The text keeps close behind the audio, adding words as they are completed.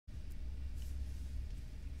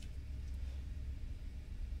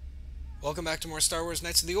Welcome back to more Star Wars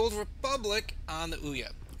Knights of the Old Republic on the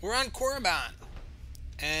Ouya. We're on Korriban,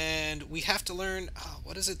 and we have to learn,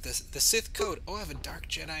 what is it, the Sith Code. Oh, I have a Dark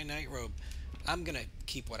Jedi Knight robe. I'm gonna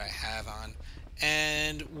keep what I have on.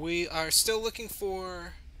 And we are still looking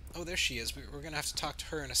for, oh, there she is. We're gonna have to talk to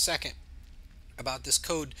her in a second about this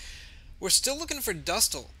code. We're still looking for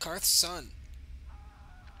Dustil, Karth's son.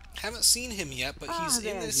 Haven't seen him yet, but he's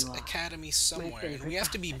in this academy somewhere, and we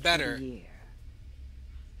have to be better.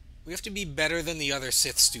 We have to be better than the other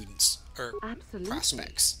Sith students, or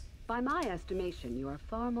prospects. By my estimation, you are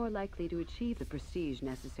far more likely to achieve the prestige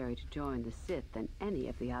necessary to join the Sith than any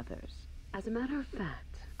of the others. As a matter of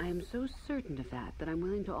fact, I am so certain of that I'm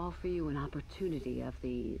willing to offer you an opportunity of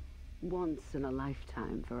the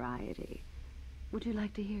once-in-a-lifetime variety. Would you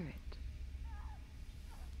like to hear it?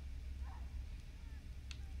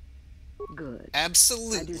 Good.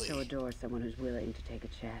 Absolutely. I do so adore someone who's willing to take a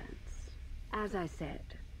chance. As I said,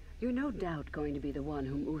 you're no doubt going to be the one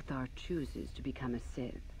whom Uthar chooses to become a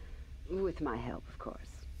Sith. With my help, of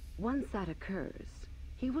course. Once that occurs,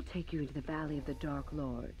 he will take you into the Valley of the Dark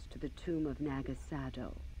Lords to the tomb of Naga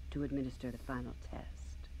Sado to administer the final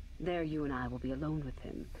test. There you and I will be alone with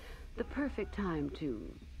him. The perfect time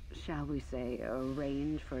to, shall we say,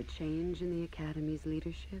 arrange for a change in the Academy's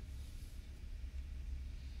leadership.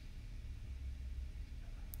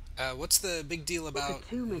 What's the big deal about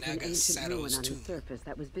the tomb is an Naga ancient Sado's ruin on tomb? the surface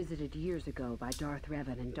that was visited years ago by Darth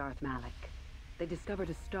Revan and Darth Malak. They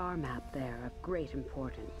discovered a star map there of great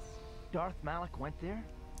importance. Darth Malak went there?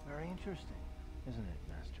 Very interesting, isn't it,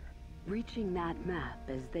 Master? Reaching that map,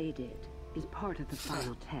 as they did, is part of the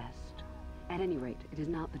final test. At any rate, it is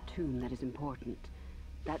not the tomb that is important.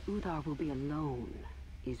 That Uthar will be alone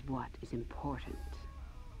is what is important.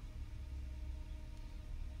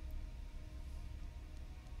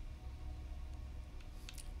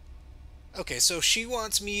 Okay, so she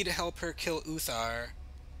wants me to help her kill Uthar,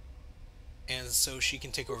 and so she can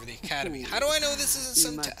take over the Academy. How do I know this isn't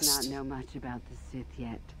some test? You must not know much about the Sith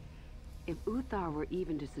yet. If Uthar were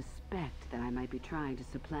even to suspect that I might be trying to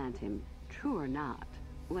supplant him, true or not,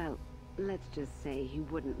 well, let's just say he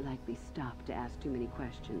wouldn't likely stop to ask too many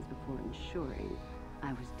questions before ensuring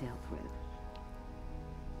I was dealt with.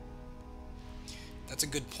 That's a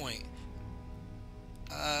good point.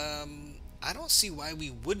 I don't see why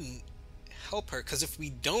we wouldn't help her, because if we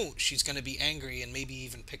don't, she's going to be angry and maybe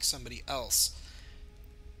even pick somebody else.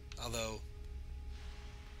 Although,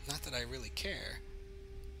 not that I really care.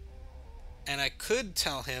 And I could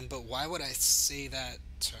tell him, but why would I say that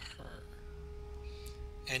to her?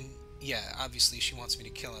 And yeah, obviously she wants me to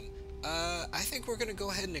kill him. I think we're going to go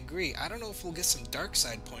ahead and agree. I don't know if we'll get some dark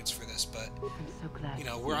side points for this, but, I'm so glad you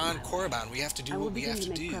know, we're on Korriban. We have to do what we have to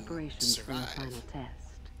do to preparations for the survive. final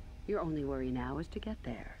test. Your only worry now is to get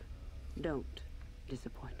there. Don't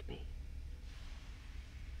disappoint me.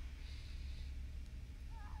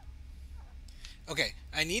 Okay,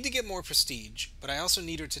 I need to get more prestige, but I also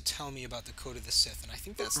need her to tell me about the Code of the Sith, and I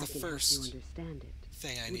think that's the first you understand it.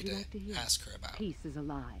 thing I need to ask her about. Peace is a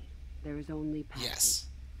lie. There is only passion. Yes.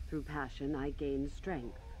 Through passion, I gain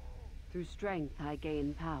strength. Through strength, I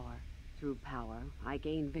gain power. Through power, I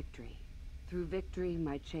gain victory. Through victory,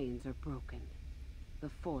 my chains are broken. The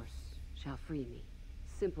Force shall free me.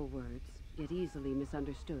 Simple words, yet easily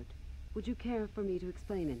misunderstood. Would you care for me to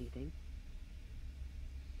explain anything?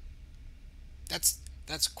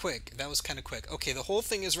 That's quick. That was kind of quick. Okay, the whole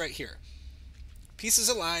thing is right here. Peace is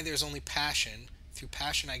a lie. There's only passion. Through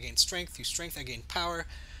passion, I gain strength. Through strength, I gain power.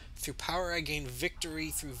 Through power, I gain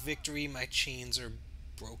victory. Through victory, my chains are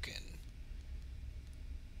broken.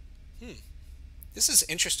 This is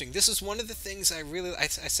interesting. This is one of the things I really... I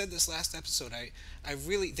said this last episode. I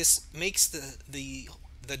really... This makes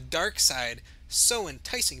the dark side so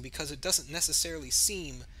enticing because it doesn't necessarily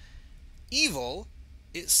seem evil.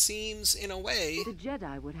 It seems, in a way, the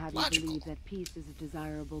Jedi would have logical. You believe that peace is a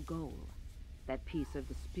desirable goal. That peace of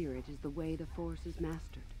the spirit is the way the Force is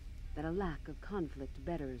mastered. That a lack of conflict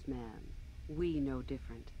betters man. We know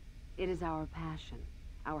different. It is our passion,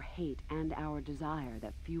 our hate, and our desire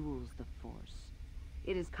that fuels the Force.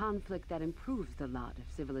 It is conflict that improves the lot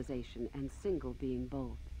of civilization and single being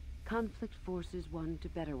both. Conflict forces one to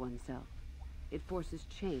better oneself. It forces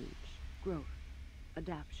change, growth,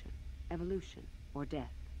 adaptation, evolution, or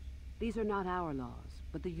death. These are not our laws,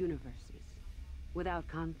 but the universe's. Without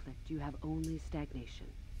conflict, you have only stagnation.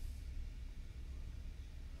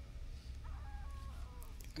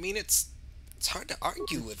 I mean, it's hard to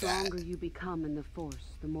argue with that. The stronger you become in the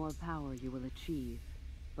Force, the more power you will achieve.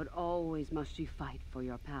 But always must you fight for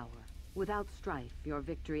your power. Without strife, your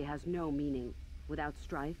victory has no meaning. Without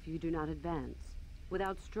strife, you do not advance.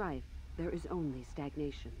 Without strife, there is only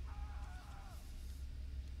stagnation.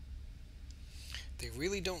 They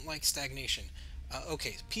really don't like stagnation.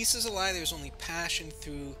 Okay, peace is a lie. There's only passion.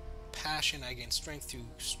 Through passion I gain strength. Through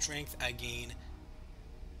strength I gain...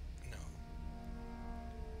 No.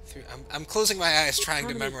 I'm closing my eyes trying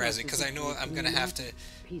to memorize it because I know I'm going to have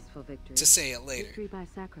peaceful victory, to say it later. victory by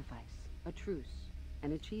sacrifice, a truce,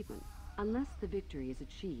 an achievement. Unless the victory is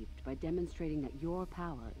achieved by demonstrating that your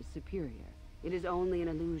power is superior, it is only an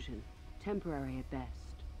illusion, temporary at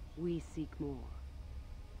best. We seek more.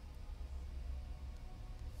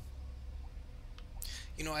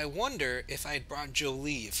 You know, I wonder if I had brought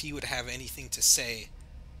Jolie, if he would have anything to say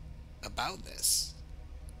about this.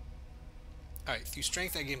 Alright, through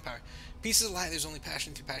strength I gain power. Peace is a lie, there's only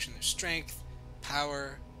passion. Through passion there's strength,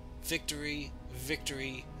 power, victory,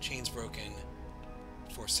 victory, chains broken,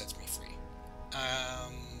 force sets me free.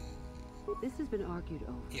 This has been argued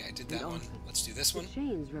over. Yeah, I did that one. Often. Let's do this one. The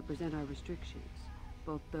chains represent our restrictions,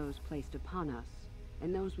 both those placed upon us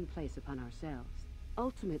and those we place upon ourselves.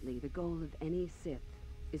 Ultimately, the goal of any Sith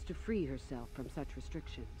is to free herself from such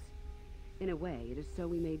restrictions. In a way, it is so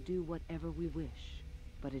we may do whatever we wish,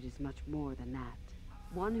 but it is much more than that.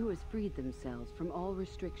 One who has freed themselves from all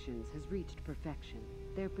restrictions has reached perfection,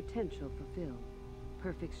 their potential fulfilled.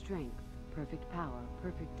 Perfect strength, perfect power,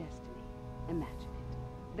 perfect destiny. Imagine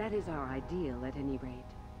it. That is our ideal, at any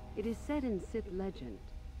rate. It is said in Sith legend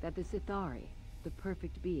that the Sithari, the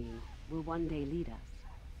perfect being, will one day lead us.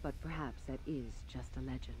 But perhaps that is just a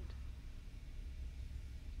legend.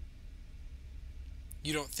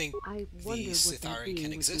 You don't think I the wonder what that Sithari being can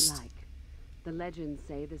would be exist? like. The legends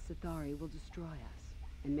say the Sithari will destroy us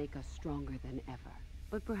and make us stronger than ever.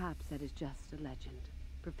 But perhaps that is just a legend.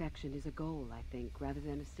 Perfection is a goal, I think, rather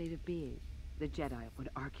than a state of being. The Jedi would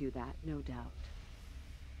argue that, no doubt.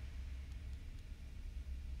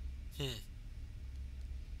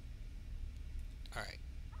 Alright.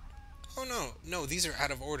 Oh no, these are out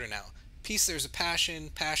of order now. Peace, there's a passion,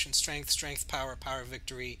 passion, strength, strength, power, power,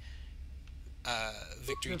 victory.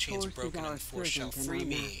 Victory, chains broken, and the force shall free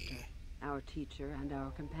me. Master, our teacher and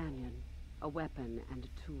our companion, a weapon and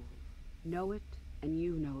a tool. Know it, and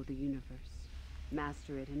you know the universe.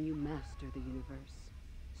 Master it, and you master the universe.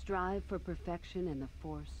 Strive for perfection, and the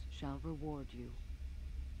force shall reward you.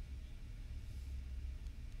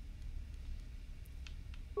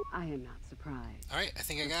 I am not surprised. Alright, I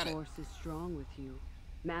think I got it. The force is strong with you.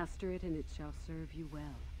 Master it, and it shall serve you well.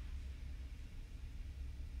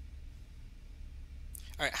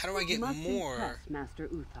 Alright, how do I get You must more impress Master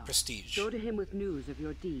Uthar. prestige? Go to him with news of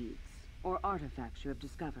your deeds, or artifacts you have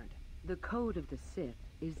discovered. The Code of the Sith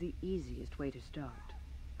is the easiest way to start.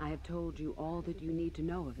 I have told you all that you need to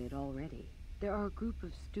know of it already. There are a group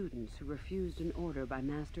of students who refused an order by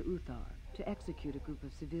Master Uthar to execute a group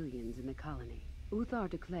of civilians in the colony. Uthar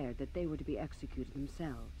declared that they were to be executed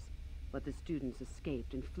themselves, but the students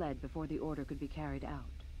escaped and fled before the order could be carried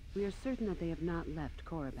out. We are certain that they have not left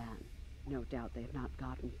Korriban. No doubt they have not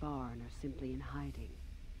gotten far and are simply in hiding.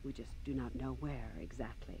 We just do not know where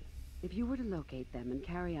exactly. If you were to locate them and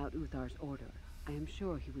carry out Uthar's order, I am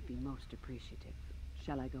sure he would be most appreciative.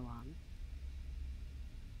 Shall I go on?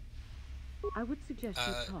 I would suggest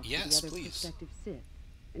you talk yes, to the other please. prospective Sith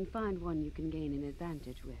and find one you can gain an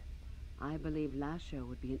advantage with. I believe Lasho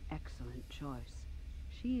would be an excellent choice.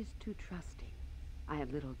 She is too trusting. I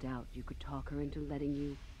have little doubt you could talk her into letting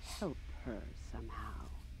you help her somehow.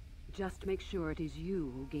 Just make sure it is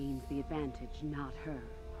you who gains the advantage, not her.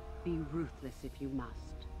 Be ruthless if you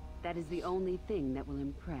must. That is the only thing that will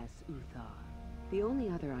impress Uthar. The only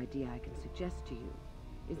other idea I can suggest to you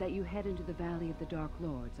is that you head into the Valley of the Dark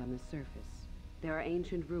Lords on the surface. There are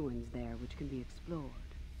ancient ruins there which can be explored.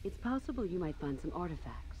 It's possible you might find some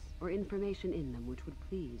artifacts or information in them which would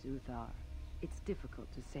please Uthar. It's difficult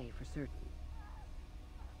to say for certain.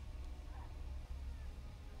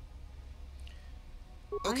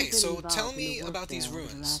 Okay, so tell me about these over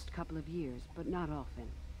ruins. The last couple of years, but not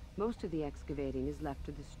often. Most of the excavating is left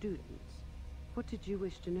to the students. What did you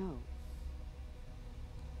wish to know?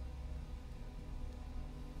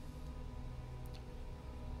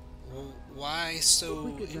 Why so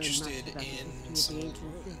We could learn interested much about the in history some of the old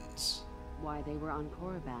ancient ruins? Why they were on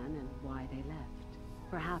Korriban and why they left.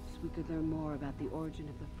 Perhaps we could learn more about the origin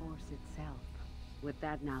of the Force itself. With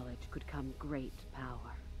that knowledge could come great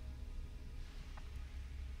power.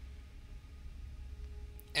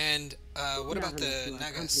 And what Not about the unless you are accompanied by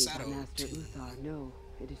Nagasato Master tomb? Uthar, no,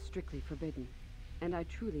 it is strictly forbidden. And I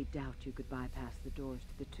truly doubt you could bypass the doors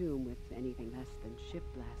to the tomb with anything less than ship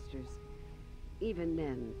blasters. Even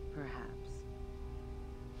then, perhaps.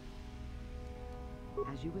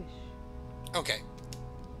 As you wish. Okay.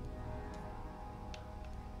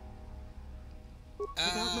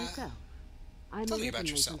 About myself. I'm Tell me about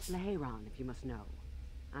originally from yourself. Slaheron, if you must know.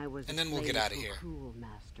 I was And a then we'll get slave out of to a here. cruel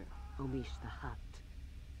master, Omish the Hutt.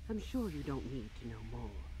 I'm sure you don't need to know more.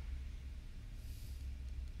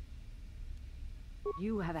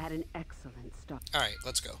 You have had an excellent start. Alright,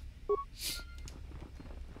 let's go.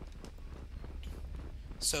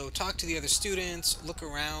 So, talk to the other students, look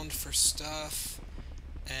around for stuff,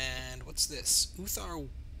 and what's this?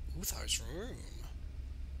 Uthar's room.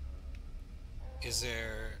 Is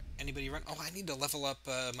there anybody around? Oh, I need to level up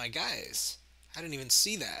my guys. I didn't even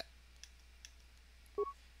see that.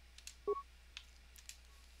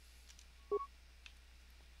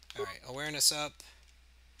 Alright, awareness up.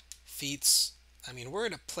 Feats. I mean, we're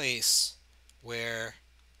at a place where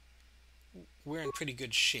we're in pretty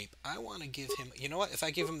good shape. I want to give him... You know what? If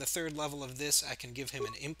I give him the 3rd level of this, I can give him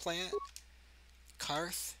an implant.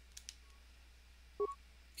 Karth.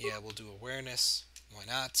 Yeah, we'll do awareness. Why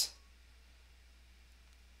not?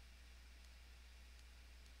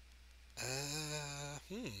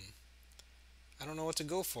 I don't know what to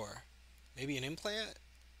go for. Maybe an implant?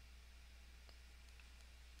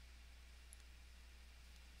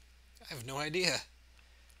 I have no idea.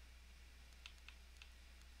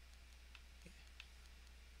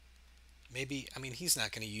 Maybe, I mean, he's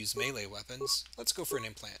not going to use melee weapons. Let's go for an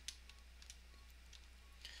implant.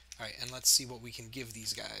 Alright, and let's see what we can give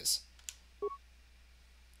these guys.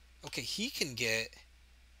 Okay, he can get...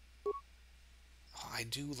 Oh, I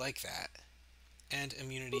do like that. And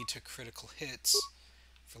immunity to critical hits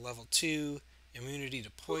for level 2. Immunity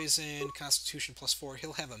to poison. Constitution +4.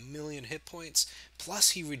 He'll have 1,000,000 hit points.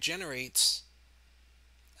 Plus he regenerates...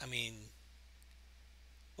 I mean...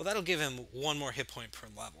 Well, that'll give him 1 more hit point per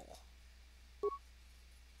level. I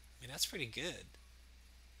mean, that's pretty good.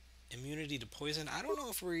 Immunity to poison. I don't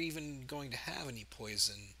know if we're even going to have any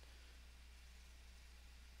poison.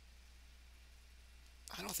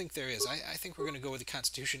 I don't think there is. I think we're going to go with the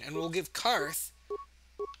Constitution. And we'll give Karth...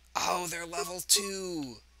 Oh, they're level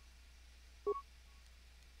 2!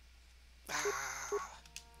 Ah.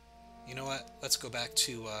 You know what? Let's go back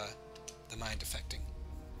to the mind affecting.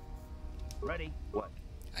 Ready? What?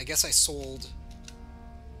 I guess I sold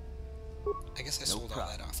all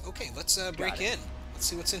that off. Okay, let's break in. Let's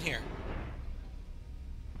see what's in here.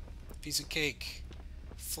 Piece of cake.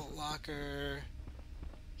 Foot locker.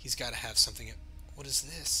 He's got to have something. What is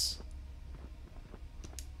this?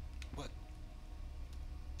 What?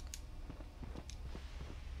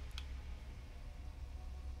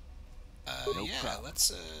 Yeah,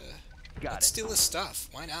 let's steal his stuff.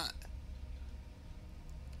 Why not?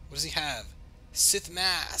 What does he have? Sith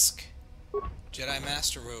Mask. Jedi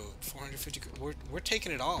Master Robe. 450... We're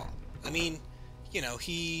taking it all. I mean, you know,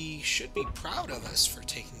 he should be proud of us for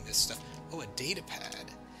taking this stuff. Oh, a data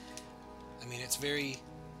pad. I mean, it's very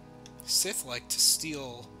Sith-like to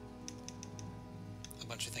steal a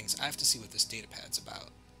bunch of things. I have to see what this data pad's about.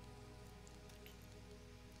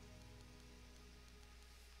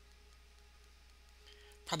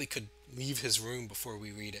 Probably could leave his room before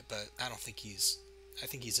we read it, but I don't think he's... I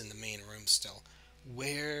think he's in the main room still.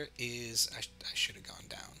 Where is... I should have gone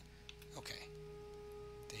down. Okay.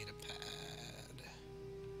 Datapad.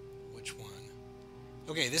 Which one?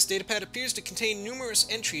 Okay, this datapad appears to contain numerous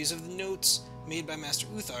entries of the notes made by Master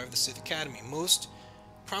Uthar of the Sith Academy. Most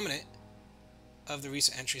prominent of the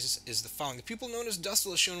recent entries is the following. The pupil known as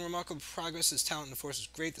Dustil has shown remarkable progress. His talent in the Force is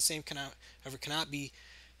great. The same cannot be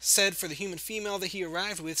said for the human female that he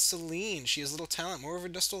arrived with, Celine. She has little talent. Moreover,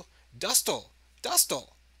 Dustil! The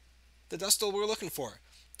Dustil we're looking for.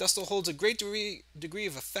 Dustil holds a great degree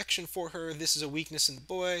of affection for her. This is a weakness in the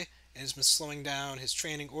boy, and has been slowing down his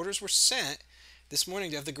training. Orders were sent this morning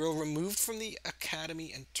to have the girl removed from the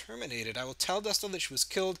academy and terminated. I will tell Dustil that she was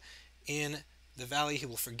killed in the valley. He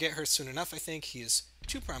will forget her soon enough, I think. He is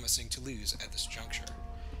too promising to lose at this juncture.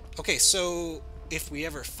 Okay, so if we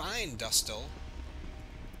ever find Dustil,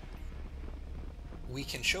 we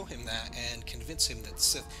can show him that and convince him that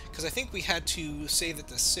Sith... Because I think we had to say that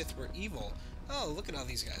the Sith were evil. Oh, look at all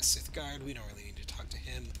these guys. Sith Guard, we don't really need to talk to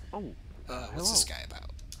him. Oh, what's hello. this guy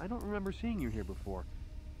about? I don't remember seeing you here before.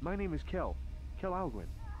 My name is Kel Alguin.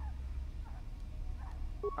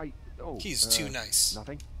 He's too nice.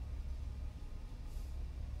 Nothing?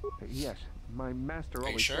 Yes, my master Are you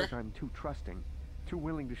always sure? says I'm too trusting, too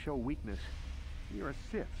willing to show weakness. You're a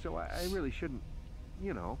Sith, so I really shouldn't,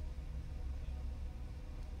 you know.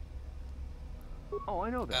 Oh, I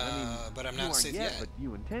know that. I mean, but I'm you not aren't Sith yet, yet. but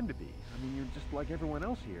you intend to be. I mean, you're just like everyone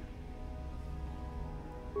else here.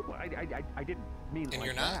 Well, I didn't mean And like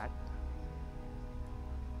you're not? that.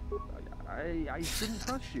 I shouldn't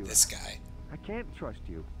trust you. This guy. I can't trust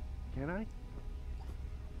you, can I?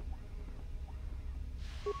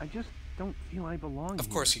 I just don't feel I belong Of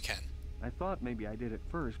here. course you can. I thought maybe I did at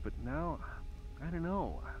first, but now, I don't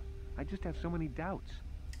know. I just have so many doubts.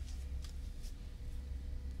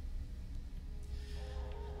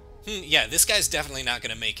 Yeah, this guy's definitely not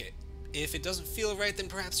gonna make it. If it doesn't feel right, then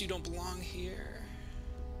perhaps you don't belong here.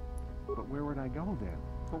 But where would I go then?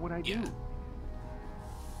 What would I do? Yeah.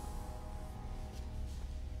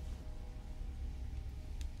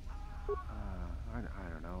 I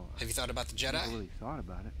don't know. Have you thought about the I never Jedi? really thought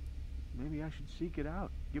about it. Maybe I should seek it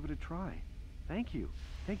out. Give it a try. Thank you.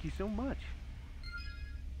 Thank you so much.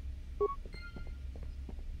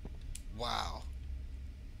 Wow.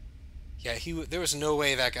 Yeah, there was no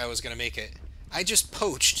way that guy was gonna make it. I just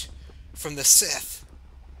poached from the Sith.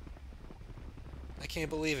 I can't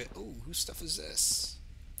believe it. Ooh, whose stuff is this?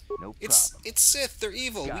 No problem. It's Sith. They're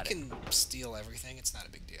evil. Got We it. can steal everything. It's not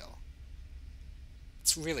a big deal.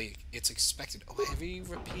 It's expected. Oh, heavy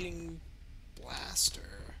repeating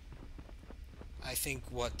blaster. I think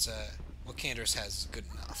what Candace has is good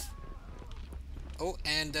enough. Oh,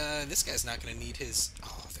 and this guy's not gonna need his.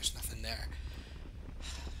 Oh, there's nothing there.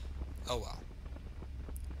 Oh well.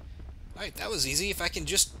 Alright, that was easy. If I can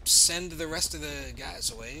just send the rest of the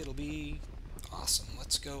guys away, it'll be awesome.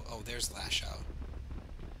 Let's go. Oh, there's Lash Out.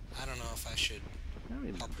 I don't know if I should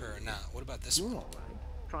help her or not. What about this You're one? all right.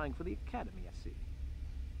 Trying for the academy, I see.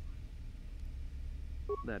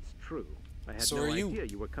 That's true. I had So no are you- idea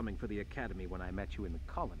you were coming for the academy when I met you in the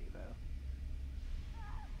colony, though.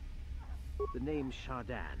 The name's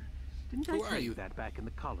Shardan. Didn't Who I are tell you? you that back in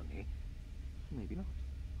the colony? Maybe not.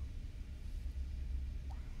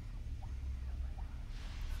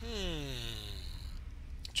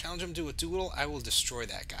 Challenge him to a duel. I will destroy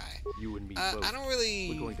that guy. You and me both. I don't really.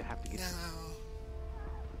 We're going to have to get. No.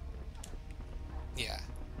 Yeah.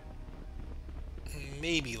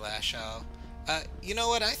 Maybe Lash Out. You know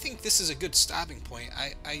what? I think this is a good stopping point.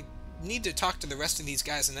 I need to talk to the rest of these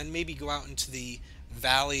guys and then maybe go out into the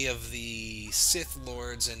Valley of the Sith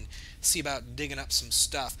Lords and see about digging up some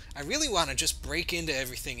stuff. I really want to just break into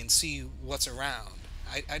everything and see what's around.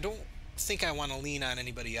 I don't think I want to lean on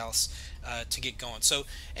anybody else to get going. So,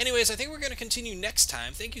 anyways, I think we're going to continue next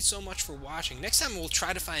time. Thank you so much for watching. Next time we'll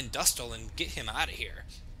try to find Dustil and get him out of here,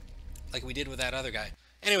 like we did with that other guy.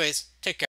 Anyways, take care.